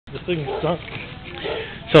The thing sunk.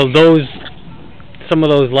 So some of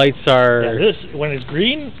those lights are... Yeah, this, when it's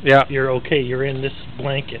green, yeah, you're okay. You're in this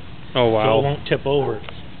blanket. Oh, wow. So it won't tip over.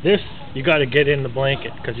 This, you got to get in the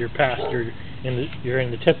blanket because you're past, you're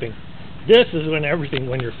in the tipping. This is when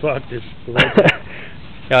you're fucked, is the lights.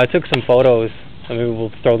 Yeah, I took some photos. Maybe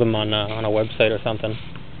we'll throw them on a website or something.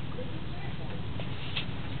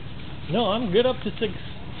 No, I'm good up to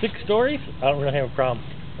six stories. I don't really have a problem.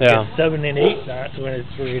 Yeah. 7 and 8, that's when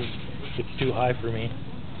it's too high for me.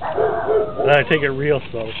 And I take it real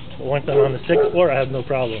slow. Once I'm on the 6th floor, I have no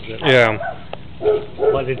problem with it. Yeah.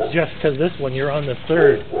 But it's just because this one, you're on the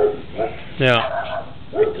 3rd. Yeah.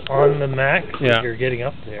 It's on the max. Yeah. You're getting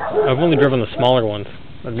up there. I've only driven the smaller ones.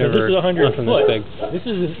 I've never. This is 100 nothing foot. this big. This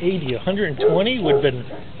is an 80. 120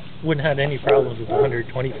 wouldn't have any problems with a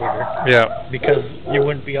 120 footer. Yeah. Because you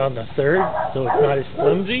wouldn't be on the 3rd, so it's not as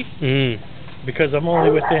flimsy. Mm. Because I'm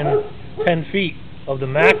only within 10 feet of the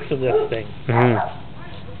max of this thing. Mm.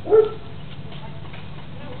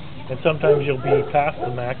 And sometimes you'll be past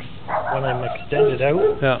the max when I'm extended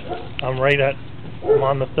out. Yeah. I'm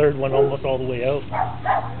on the 3rd one, almost all the way out.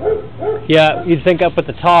 Yeah, you'd think up at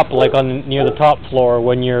the top, like near the top floor,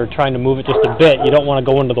 when you're trying to move it just a bit, you don't want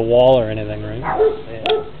to go into the wall or anything, right?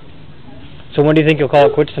 Yeah. So when do you think you'll call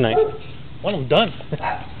it quits tonight? When I'm done. I've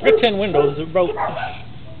got 10 windows,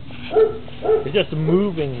 it's just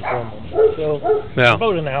moving from them. So yeah.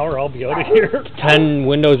 About an hour I'll be out of here. 10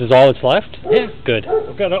 windows is all that's left? Yeah. Good.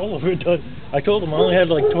 I've got all of it done. I told them I only had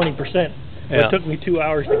like 20%. Yeah. It took me 2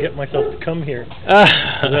 hours to get myself to come here.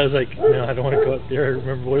 And I was like, no, I don't want to go up there. I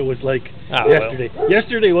remember what it was like yesterday. Well.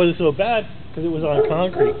 Yesterday wasn't so bad because it was on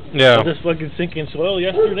concrete. Yeah. But this fucking sinking soil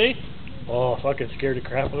yesterday, oh, fucking scared the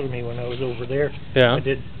crap out of me when I was over there. Yeah. I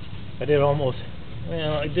did almost,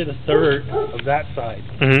 I did a third of that side.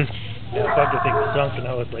 Mm-hmm. Yeah, the fucking thing sunk, and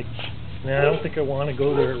I was like, nah, I don't think I want to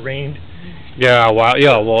go there. It rained. Yeah, wow.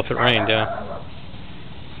 Yeah, well, if it rained, yeah.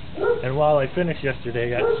 And while I finished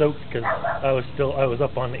yesterday, I got soaked because I was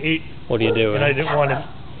up on the 8. What do you do? And I didn't want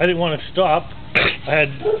to stop. I had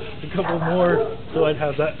a couple more, so I'd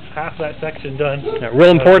have half that section done. Yeah,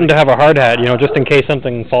 real important to have a hard hat, just in case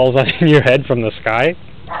something falls on your head from the sky.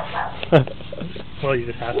 Well, you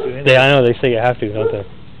just have to. Anyway. Yeah, I know they say you have to, don't they?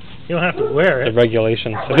 You don't have to wear it. The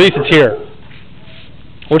regulations. At least it's here.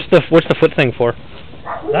 What's the foot thing for?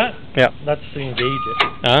 That? Yeah. That's to engage it.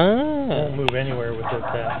 Ah. Won't move anywhere without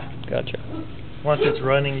that. Gotcha. Once it's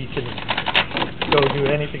running, you can go do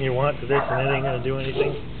anything you want to this, and it ain't gonna do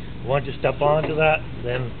anything. Once you step onto that,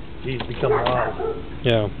 then these become live.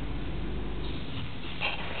 Yeah.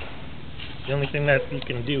 The only thing that you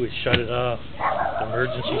can do is shut it off. The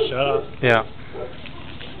emergency shut off. Yeah.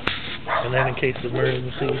 And then in case of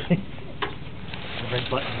emergency, the red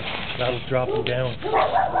button, that'll drop you down.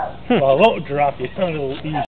 Well, it won't drop you down, it'll ease